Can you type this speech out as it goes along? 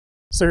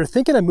So you're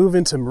thinking of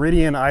moving to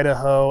Meridian,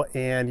 Idaho,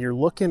 and you're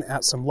looking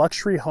at some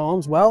luxury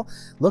homes. Well,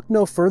 look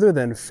no further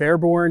than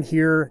Fairbourne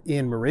here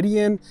in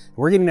Meridian.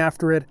 We're getting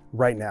after it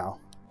right now.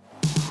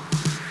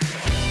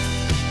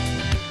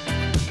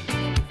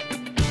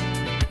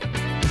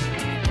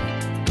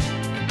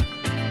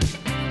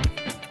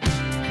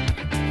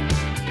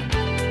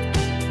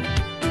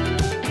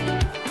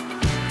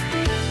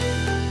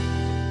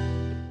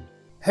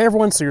 Hey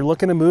everyone, so you're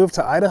looking to move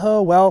to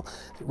Idaho? Well,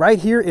 right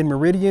here in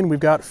Meridian, we've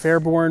got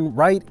Fairbourne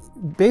right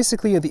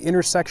basically at the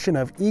intersection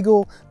of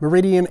Eagle,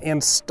 Meridian,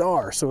 and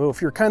Star. So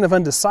if you're kind of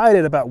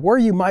undecided about where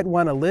you might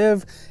want to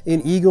live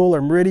in Eagle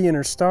or Meridian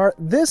or Star,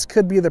 this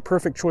could be the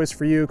perfect choice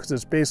for you because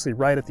it's basically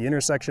right at the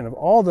intersection of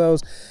all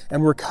those.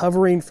 And we're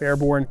covering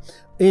Fairbourne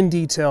in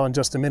detail in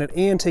just a minute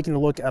and taking a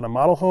look at a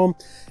model home,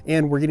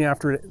 and we're getting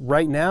after it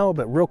right now.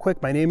 But real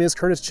quick, my name is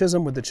Curtis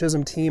Chism with the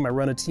Chism team. I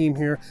run a team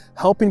here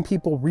helping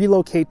people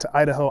relocate to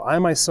Idaho. I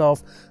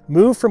myself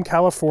moved from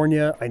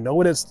California. I know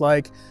what it's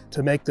like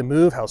to make the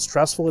move, how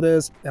stressful it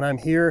is, and I'm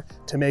here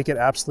to make it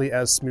absolutely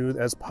as smooth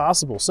as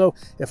possible. So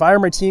if I or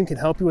my team can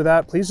help you with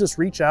that, please just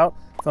reach out,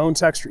 phone,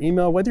 text, or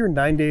email, whether you're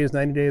 9 days,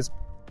 90 days,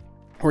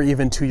 or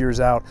even 2 years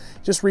out.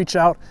 Just reach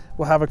out.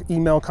 We'll have an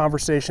email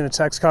conversation, a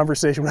text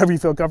conversation, whatever you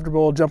feel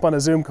comfortable. Jump on a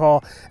Zoom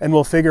call and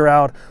we'll figure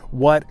out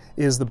what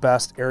is the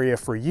best area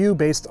for you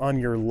based on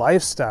your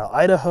lifestyle.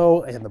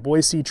 Idaho and the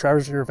Boise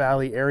Treasure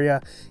Valley area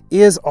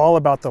is all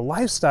about the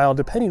lifestyle,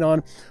 depending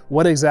on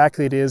what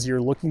exactly it is you're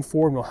looking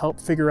for, and we'll help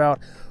figure out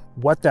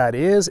what that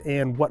is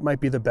and what might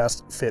be the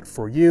best fit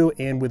for you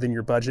and within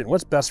your budget, and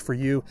what's best for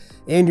you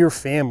and your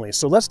family.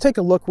 So let's take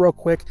a look real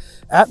quick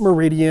at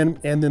Meridian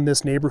and then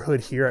this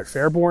neighborhood here at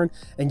Fairbourne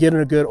and get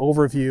a good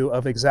overview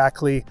of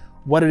exactly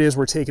what it is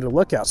we're taking a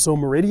look at. So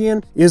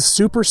Meridian is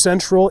super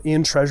central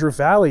in Treasure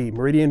Valley.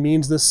 Meridian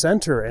means the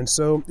center, and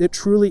so it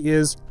truly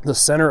is the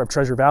center of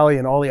Treasure Valley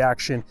and all the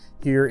action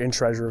here in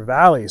Treasure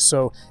Valley.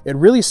 So it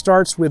really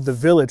starts with the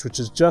village, which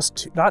is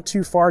just not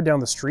too far down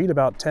the street,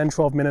 about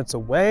 10-12 minutes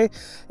away,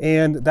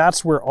 and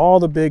that's where all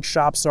the big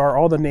shops are,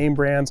 all the name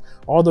brands,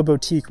 all the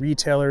boutique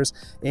retailers,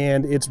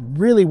 and it's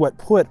really what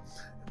put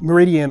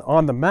Meridian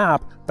on the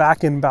map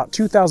back in about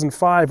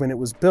 2005 when it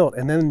was built,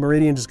 and then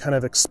Meridian just kind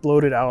of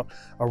exploded out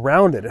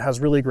around it. It has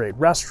really great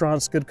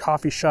restaurants, good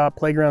coffee shop,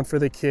 playground for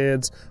the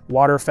kids,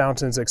 water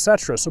fountains,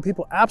 etc. So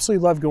people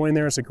absolutely love going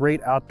there. It's a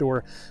great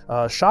outdoor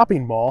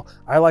shopping mall.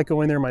 I like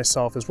going there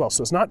myself as well.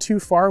 So it's not too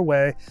far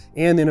away.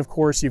 And then of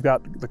course you've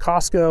got the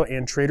Costco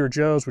and Trader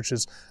Joe's, which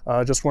is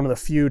just one of the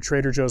few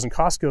Trader Joe's and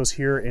Costco's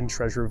here in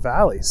Treasure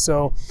Valley.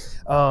 So,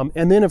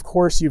 and then of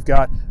course you've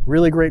got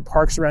really great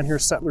parks around here.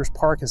 Settlers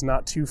Park is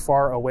not too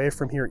far away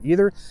from here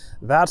either.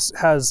 That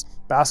has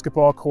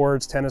basketball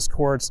courts, tennis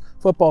courts,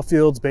 football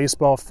fields,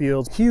 baseball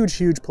fields,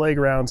 huge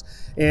playgrounds,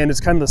 and it's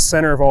kind of the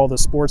center of all the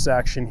sports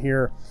action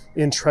here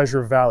in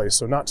Treasure Valley.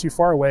 So not too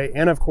far away,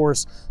 and of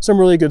course some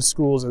really good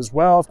schools as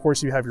well. Of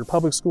course you have your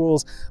public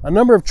schools, a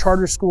number of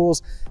charter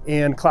schools,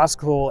 and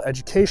classical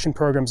education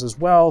programs as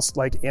well,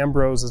 like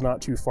Ambrose is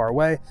not too far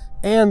away,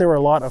 and there are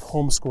a lot of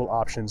homeschool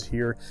options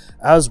here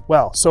as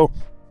well. So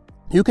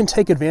you can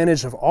take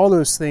advantage of all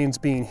those things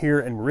being here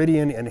in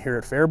Meridian and here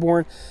at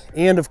Fairbourne.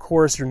 And of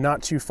course, you're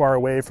not too far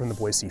away from the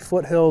Boise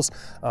foothills.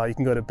 You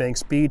can go to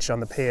Banks Beach on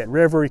the Payette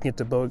River. You can get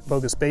to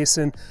Bogus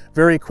Basin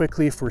very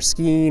quickly for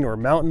skiing or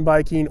mountain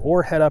biking,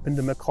 or head up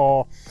into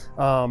McCall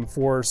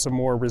for some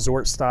more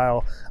resort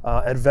style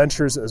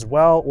adventures as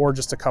well, or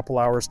just a couple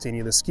hours to any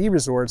of the ski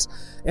resorts.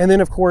 And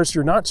then of course,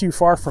 you're not too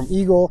far from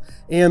Eagle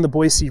and the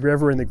Boise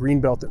River and the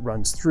greenbelt that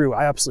runs through.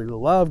 I absolutely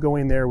love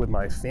going there with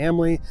my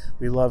family.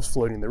 We love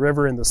floating the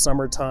river in the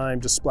summertime,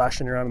 just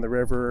splashing around in the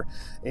river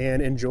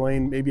and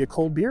enjoying maybe a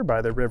cold beer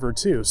by the river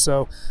too.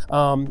 So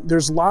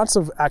there's lots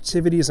of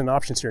activities and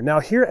options here. Now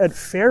here at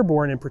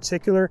Fairbourne in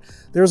particular,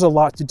 there's a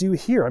lot to do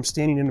here. I'm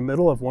standing in the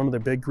middle of one of the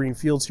big green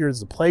fields here.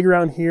 There's a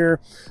playground here,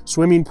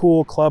 swimming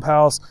pool,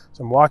 clubhouse,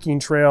 some walking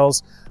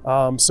trails.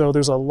 So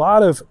there's a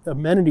lot of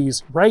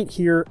amenities right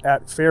here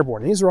at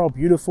Fairbourne. These are all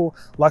beautiful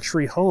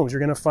luxury homes. You're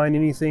going to find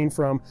anything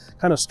from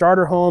kind of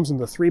starter homes in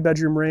the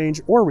 3-bedroom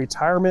range, or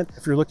retirement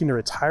if you're looking to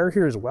retire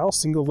here as well,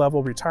 single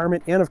level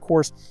retirement, and of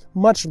course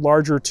much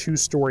larger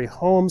 2-story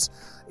homes.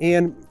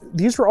 And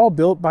these were all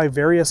built by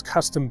various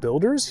custom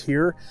builders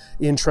here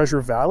in Treasure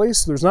Valley.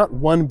 So there's not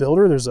one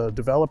builder, there's a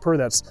developer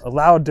that's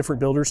allowed different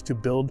builders to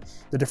build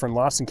the different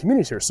lots and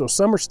communities here. So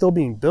some are still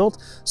being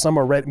built, some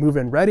are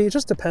move-in ready. It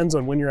just depends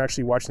on when you're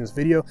actually watching this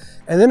video.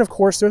 And then of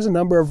course, there's a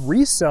number of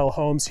resale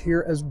homes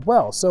here as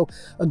well. So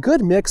a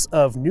good mix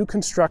of new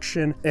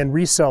construction and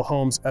resale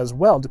homes as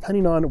well,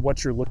 depending on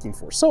what you're looking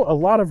for. So a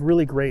lot of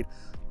really great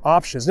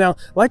options. Now,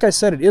 like I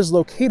said, it is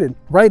located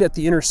right at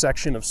the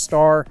intersection of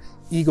Star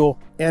Eagle,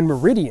 and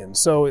Meridian.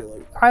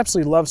 So I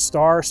absolutely love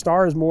Star.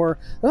 Star is more,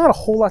 there's not a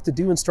whole lot to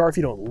do in Star if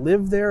you don't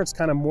live there. It's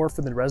kind of more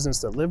for the residents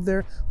that live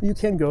there, but you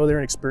can go there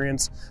and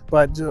experience.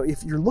 But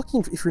if you're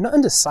not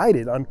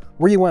undecided on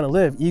where you want to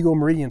live, Eagle,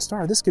 Meridian,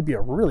 Star, this could be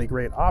a really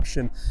great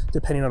option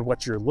depending on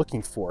what you're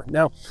looking for.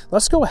 Now,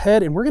 let's go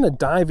ahead and we're going to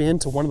dive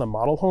into one of the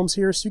model homes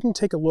here so you can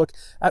take a look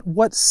at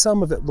what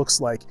some of it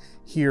looks like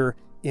here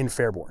in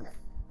Fairbourne.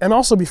 And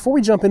also, before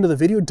we jump into the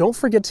video, don't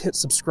forget to hit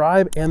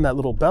subscribe and that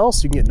little bell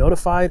so you can get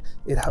notified.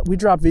 We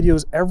drop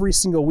videos every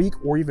single week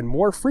or even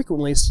more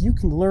frequently so you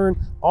can learn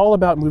all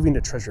about moving to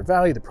Treasure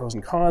Valley, the pros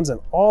and cons, and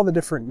all the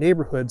different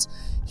neighborhoods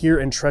here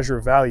in Treasure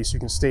Valley so you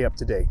can stay up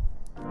to date.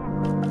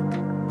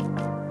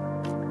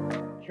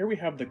 Here we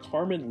have the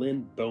Carmen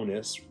Lynn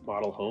bonus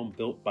model home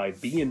built by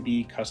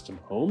B&B Custom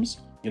Homes.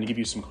 I'm going to give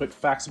you some quick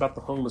facts about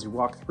the home as we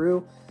walk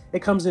through. It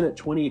comes in at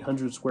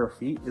 2,800 square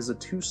feet, is a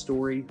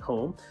 2-story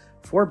home,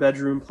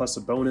 4-bedroom plus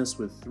a bonus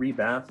with 3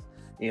 bath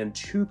and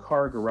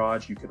 2-car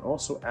garage. You can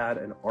also add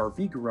an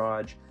RV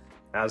garage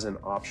as an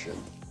option.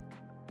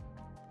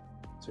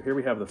 So here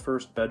we have the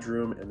first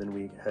bedroom, and then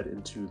we head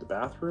into the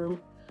bathroom.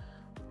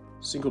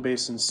 Single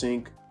basin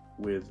sink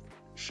with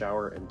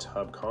shower and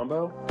tub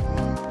combo.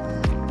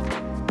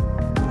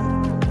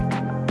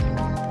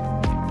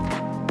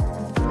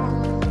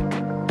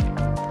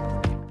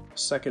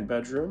 Second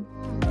bedroom.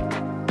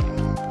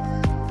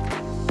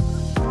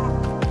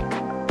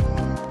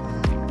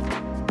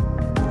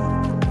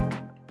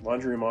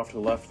 Laundry room off to the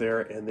left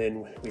there, and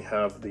then we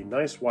have the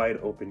nice wide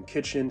open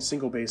kitchen,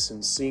 single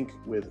basin sink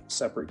with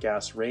separate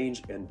gas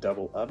range and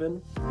double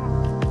oven.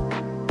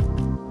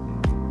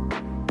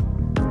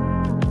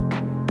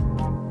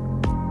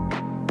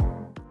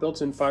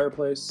 Built-in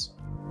fireplace.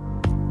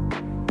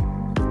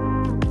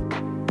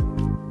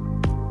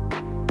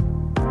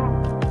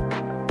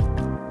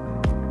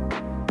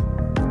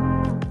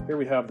 Here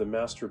we have the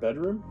master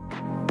bedroom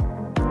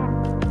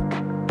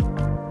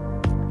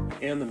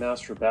and the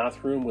master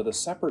bathroom with a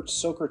separate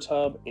soaker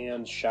tub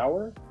and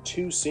shower,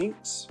 2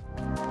 sinks,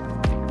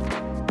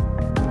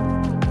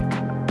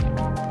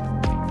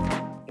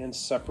 and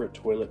separate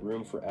toilet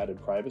room for added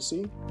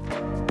privacy.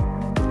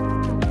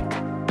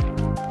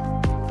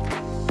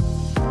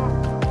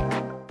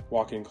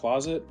 Walk-in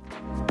closet,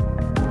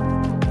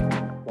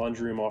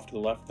 laundry room off to the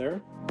left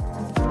there.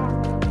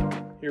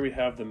 Here we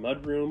have the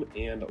mud room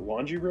and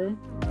laundry room.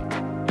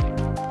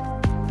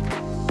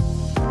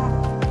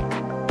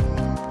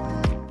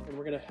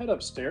 We're going to head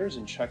upstairs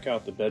and check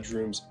out the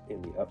bedrooms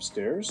in the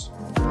upstairs.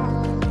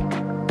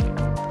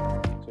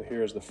 So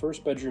here's the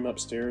first bedroom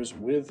upstairs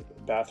with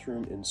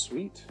bathroom en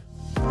suite.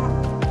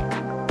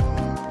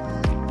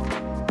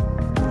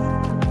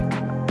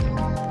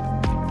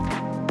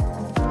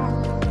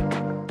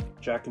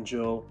 Jack and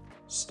Jill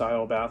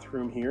style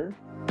bathroom here.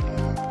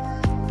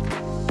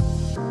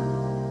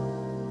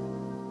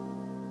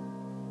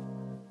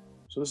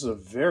 So this is a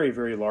very,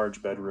 very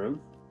large bedroom.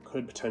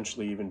 Could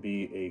potentially even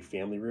be a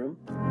family room.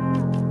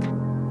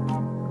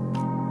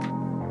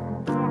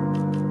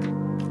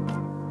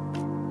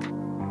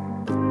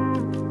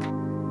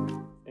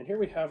 And here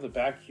we have the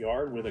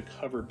backyard with a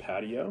covered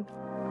patio.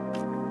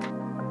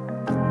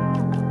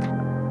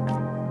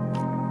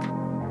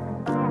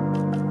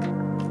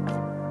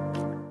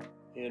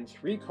 And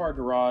 3-car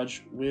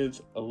garage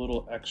with a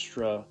little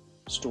extra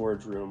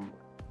storage room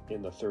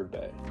in the third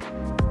bay.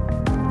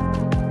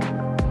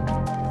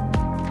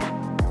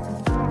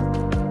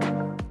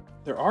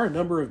 There are a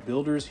number of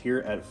builders here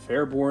at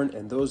Fairbourne,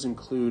 and those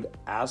include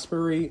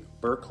Asbury,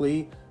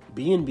 Berkeley,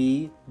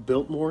 B&B,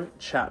 Biltmore,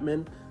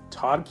 Chapman,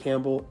 Todd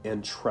Campbell,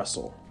 and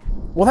Trestle.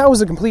 Well, that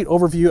was a complete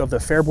overview of the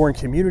Fairbourne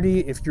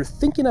community. If you're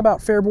thinking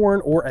about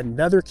Fairbourne or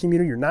another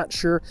community, you're not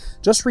sure,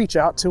 just reach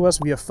out to us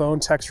via phone,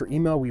 text, or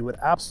email. We would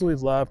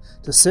absolutely love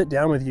to sit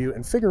down with you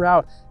and figure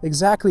out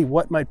exactly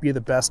what might be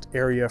the best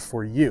area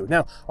for you.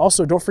 Now,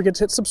 also, don't forget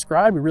to hit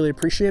subscribe. We really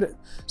appreciate it,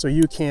 so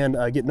you can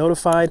get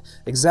notified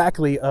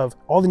exactly of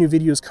all the new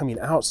videos coming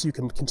out, so you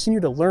can continue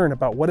to learn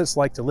about what it's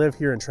like to live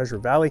here in Treasure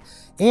Valley.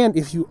 And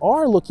if you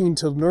are looking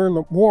to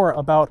learn more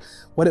about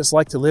what it's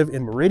like to live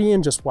in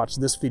Meridian, just watch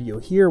this video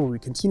here where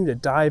we continue to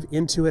dive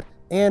into it,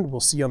 and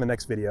we'll see you on the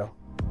next video.